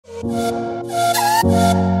Hi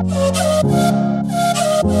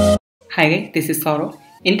guys, this is Saurav.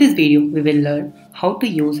 In this video, we will learn how to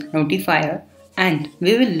use Notifier, and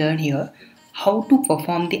we will learn here how to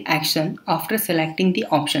perform the action after selecting the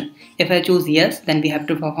option. If I choose yes, then we have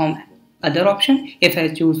to perform other option. If I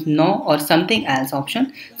choose no or something else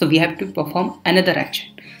option, so we have to perform another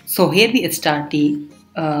action. So here we start the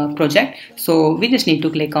project. So we just need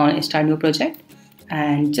to click on start new project,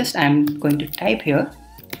 and just I'm going to type here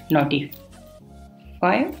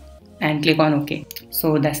Notifier and click on OK.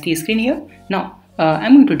 So that's the screen here. Now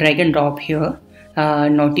I'm going to drag and drop here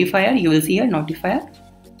Notifier. You will see here Notifier.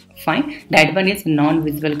 Fine, that one is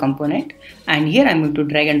non-visible component, and here I'm going to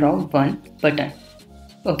drag and drop one button.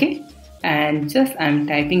 Okay, and just I'm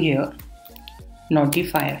typing here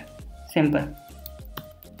Notifier, simple.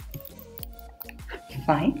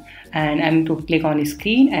 Fine, and I'm going to click on the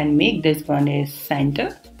screen and make this one is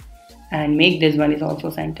center and make this one is also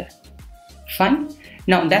center. Fine,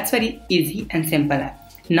 now that's very easy and simple.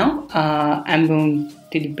 Now I'm going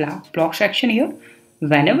to the block section here.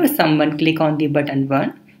 Whenever someone click on the button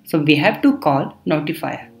 1, so we have to call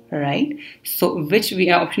Notifier, right? So which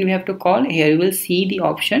option we have to call? Here you will see the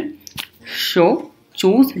option show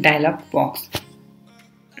choose dialog box,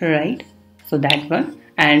 right? So that one,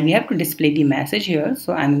 and we have to display the message here.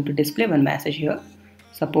 So I'm going to display one message here.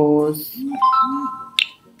 Suppose,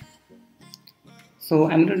 so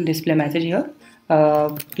I'm going to display message here.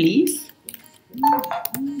 Please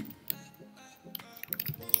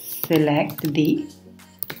select the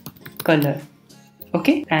color.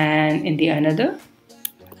 Okay, and in the another,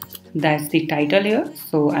 that's the title here.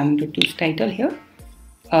 So I'm going to choose title here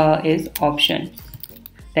is options.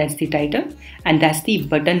 That's the title, and that's the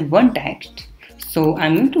button 1 text. So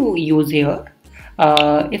I'm going to use here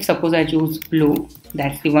if suppose I choose blue,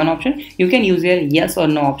 that's the one option. You can use here yes or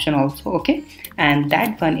no option also. Okay, and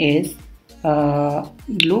that one is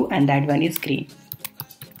blue and that one is green,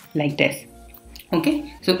 like this.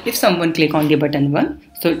 Okay, so if someone click on the button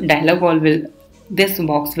 1, so dialog will, this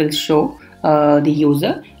box will show the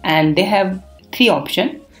user, and they have 3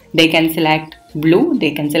 options. They can select blue,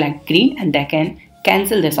 they can select green, and they can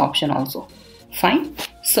cancel this option also. Fine.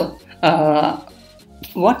 So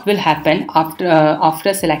what will happen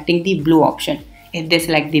after selecting the blue option? If they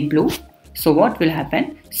select the blue, so what will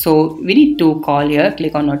happen? So we need to call here,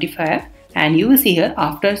 click on Notifier, and you will see here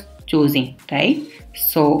after choosing, right?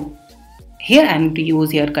 So here I'm going to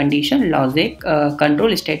use here condition logic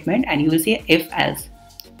control statement, and you will see if else,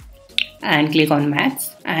 and click on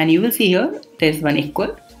maths, and you will see here this one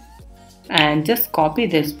equal, and just copy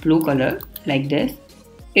this blue color like this.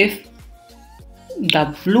 If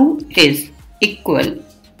the blue is equal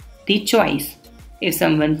the choice, if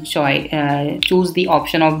someone choose the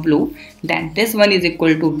option of blue, then this one is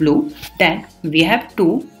equal to blue, then we have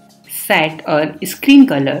to set our screen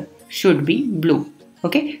color should be blue.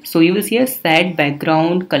 Okay, so you will see a set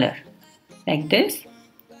background color like this.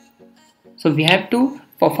 So we have to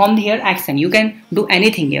perform here action. You can do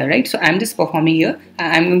anything here, right? So I'm just performing here.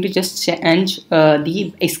 I'm going to just change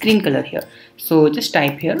the screen color here. So just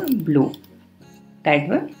type here blue, that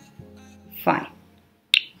one. Fine,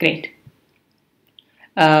 great.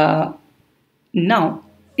 Now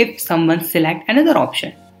if someone select another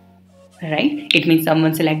option, right, it means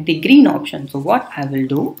someone select the green option. So what I will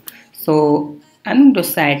do, so I'm going to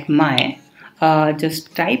set my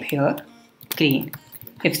just type here green.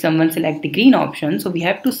 If someone select the green option, so we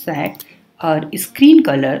have to set our screen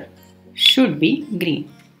color should be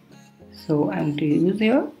green. So I'm going to use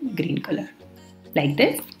here green color like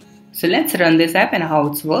this. So let's run this app and how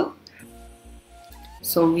it's work.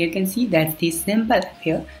 So you can see that's the simple app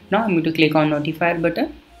here. Now I'm going to click on Notifier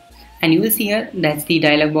button, and you will see here that's the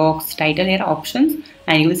dialog box title here options,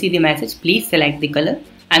 and you will see the message please select the color.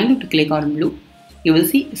 I'm going to click on blue. You will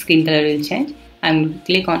see screen color will change. I'm going to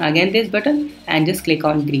click on again this button and just click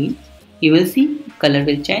on green. You will see color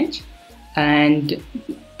will change, and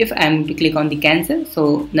if I'm going to click on the cancel,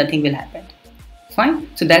 so nothing will happen. Fine.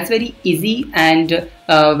 So that's very easy and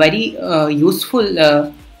very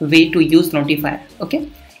useful way to use Notifier. Okay,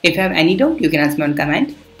 if you have any doubt, you can ask me on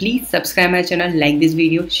comment. Please subscribe my channel, like this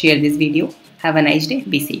video, share this video. Have a nice day,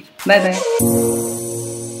 be safe. Bye bye.